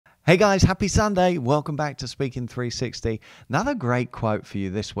Hey guys, happy Sunday. Welcome back to Speaking 360. Another great quote for you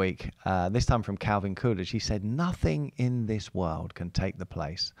this week, this time from Calvin Coolidge. He said, "Nothing in this world can take the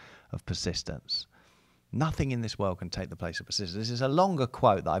place of persistence." Nothing in this world can take the place of persistence. This is a longer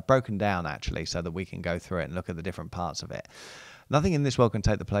quote that I've broken down actually so that we can go through it and look at the different parts of it. Nothing in this world can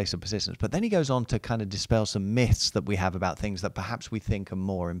take the place of persistence. But then he goes on to kind of dispel some myths that we have about things that perhaps we think are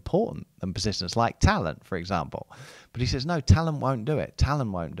more important than persistence, like talent, for example. But he says, no, talent won't do it.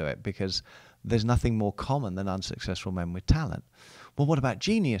 Talent won't do it because there's nothing more common than unsuccessful men with talent. Well, what about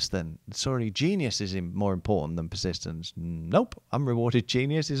genius then? Sorry, genius is more important than persistence. Nope, unrewarded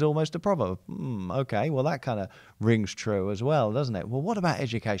genius is almost a proverb. Okay, well, that kind of rings true as well, doesn't it? Well, what about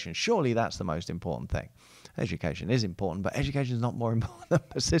education? Surely that's the most important thing. Education is important, but education is not more important than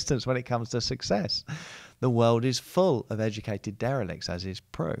persistence when it comes to success. The world is full of educated derelicts, as is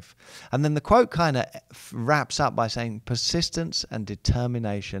proof. And then the quote kind of wraps up by saying, persistence and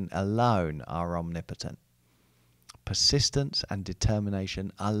determination alone are omnipotent. Persistence and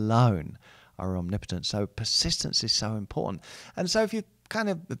determination alone are omnipotent. So persistence is so important. And so if you kind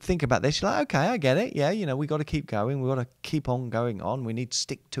of think about this, you're like, okay, I get it. Yeah, we got to keep going. We got to keep on going on. We need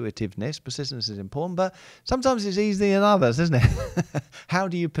stick-to-itiveness. Persistence is important, but sometimes it's easier than others, isn't it? How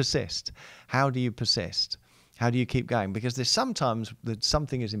do you persist? How do you persist? How do you keep going? Because there's sometimes that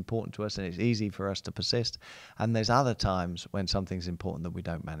something is important to us and it's easy for us to persist, and there's other times when something's important that we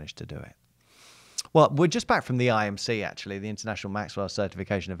don't manage to do it. Well, we're just back from the IMC, actually, the International Maxwell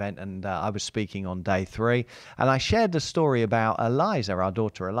Certification event, and I was speaking on day 3, and I shared the story about Eliza, our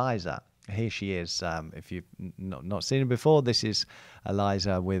daughter Eliza. Here she is. If you've not seen her before, this is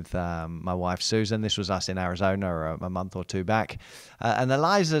Eliza with my wife Susan. This was us in Arizona a month or two back. And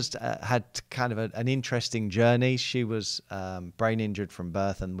Eliza's had kind of an interesting journey. She was brain injured from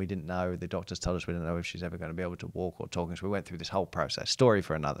birth, and we didn't know. The doctors told us we didn't know if she's ever going to be able to walk or talk. And so we went through this whole process. Story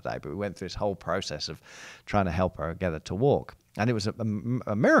for another day, but we went through this whole process of trying to help her get her to walk. And it was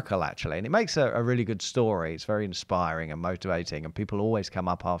a miracle, actually. And it makes a really good story. It's very inspiring and motivating. And people always come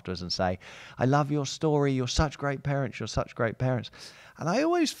up after us and say, I love your story. You're such great parents. You're such great parents. And I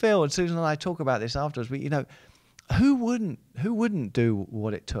always feel, and Susan and I talk about this afterwards, who wouldn't do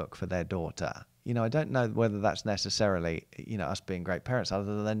what it took for their daughter? I don't know whether that's necessarily, us being great parents,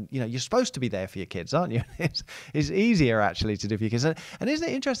 other than, you're supposed to be there for your kids, aren't you? It's easier, actually, to do for your kids. And isn't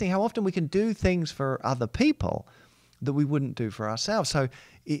it interesting how often we can do things for other people that we wouldn't do for ourselves? So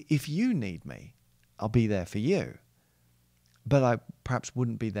if you need me, I'll be there for you. But I perhaps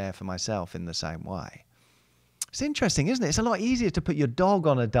wouldn't be there for myself in the same way. It's interesting, isn't it? It's a lot easier to put your dog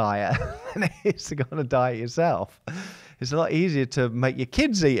on a diet than it is to go on a diet yourself. It's a lot easier to make your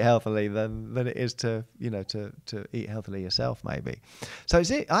kids eat healthily than it is to eat healthily yourself, maybe. So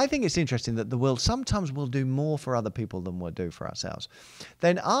I think it's interesting that the world sometimes will do more for other people than we'll do for ourselves.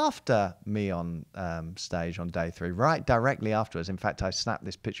 Then after me on stage on day 3, right directly afterwards, in fact, I snapped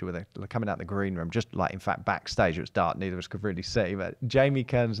this picture with her coming out the green room, just like, in fact, backstage. It was dark, neither of us could really see, but Jamie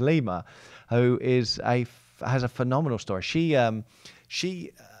Kern Lima, who has a phenomenal story.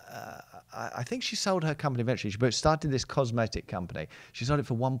 I think she sold her company eventually, but started this cosmetic company. She sold it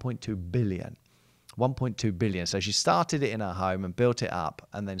for 1.2 billion. 1.2 billion. So she started it in her home and built it up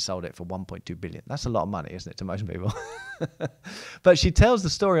and then sold it for 1.2 billion. That's a lot of money, isn't it, to most people? But she tells the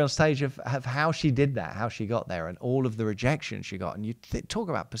story on stage of how she did that, how she got there, and all of the rejection she got. And you talk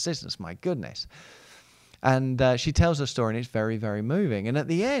about persistence, my goodness. And she tells her story, and it's very, very moving. And at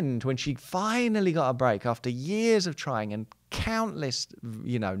the end, when she finally got a break after years of trying and countless,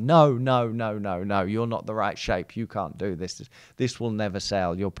 no, you're not the right shape. You can't do this. This will never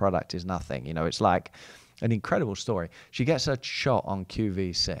sell. Your product is nothing. It's like an incredible story. She gets a shot on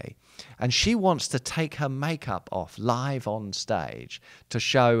QVC, and she wants to take her makeup off live on stage to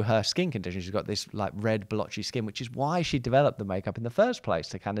show her skin condition. She's got this like red blotchy skin, which is why she developed the makeup in the first place,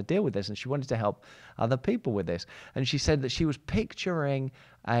 to kind of deal with this. And she wanted to help other people with this. And she said that she was picturing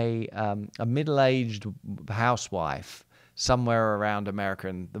a middle-aged housewife somewhere around America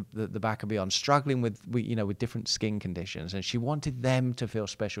and the back and beyond, struggling with different skin conditions. And she wanted them to feel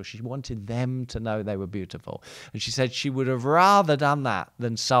special. She wanted them to know they were beautiful. And she said she would have rather done that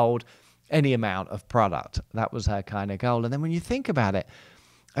than sold any amount of product. That was her kind of goal. And then when you think about it,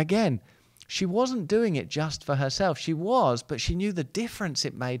 again, she wasn't doing it just for herself. She was, but she knew the difference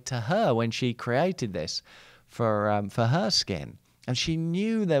it made to her when she created this for her skin. And she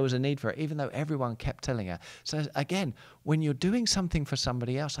knew there was a need for it, even though everyone kept telling her. So again, when you're doing something for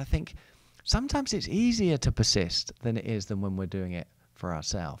somebody else, I think sometimes it's easier to persist than when we're doing it for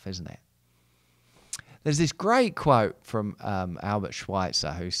ourselves, isn't it? There's this great quote from Albert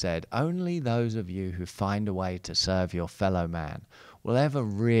Schweitzer, who said, "Only those of you who find a way to serve your fellow man will ever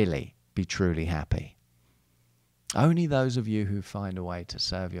really be truly happy. Only those of you who find a way to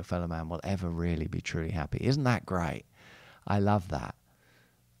serve your fellow man will ever really be truly happy. Isn't that great? I love that.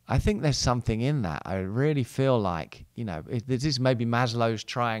 I think there's something in that. I really feel like, this is maybe Maslow's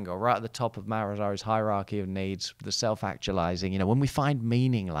triangle, right at the top of Maslow's hierarchy of needs, the self-actualizing. When we find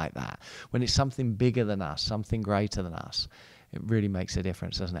meaning like that, when it's something bigger than us, something greater than us, it really makes a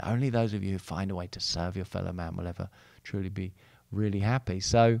difference, doesn't it? Only those of you who find a way to serve your fellow man will ever truly be really happy.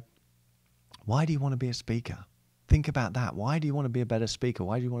 So why do you want to be a speaker? Think about that. Why do you want to be a better speaker?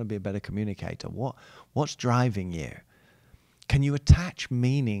 Why do you want to be a better communicator? What's driving you? Can you attach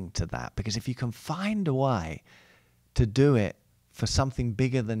meaning to that? Because if you can find a way to do it for something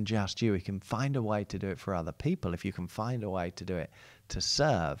bigger than just you can find a way to do it for other people, if you can find a way to do it to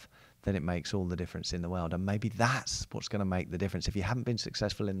serve, then it makes all the difference in the world. And maybe that's what's going to make the difference. If you haven't been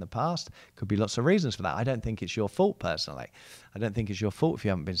successful in the past, could be lots of reasons for that. I don't think it's your fault personally. I don't think it's your fault if you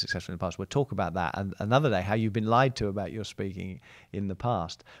haven't been successful in the past. We'll talk about that another day, how you've been lied to about your speaking in the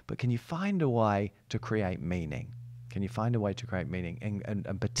past. But can you find a way to create meaning? Can you find a way to create meaning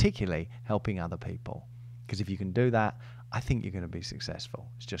and particularly helping other people? Because if you can do that, I think you're going to be successful.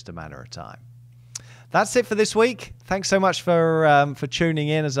 It's just a matter of time. That's it for this week. Thanks so much for tuning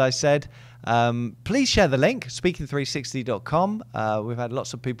in, as I said. Please share the link, speaking360.com. We've had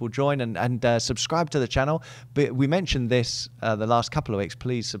lots of people join and subscribe to the channel. But we mentioned this the last couple of weeks.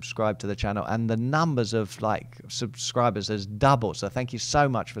 Please subscribe to the channel. And the numbers of subscribers has doubled. So thank you so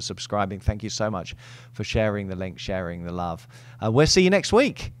much for subscribing. Thank you so much for sharing the link, sharing the love. We'll see you next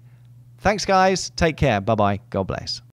week. Thanks, guys. Take care. Bye-bye. God bless.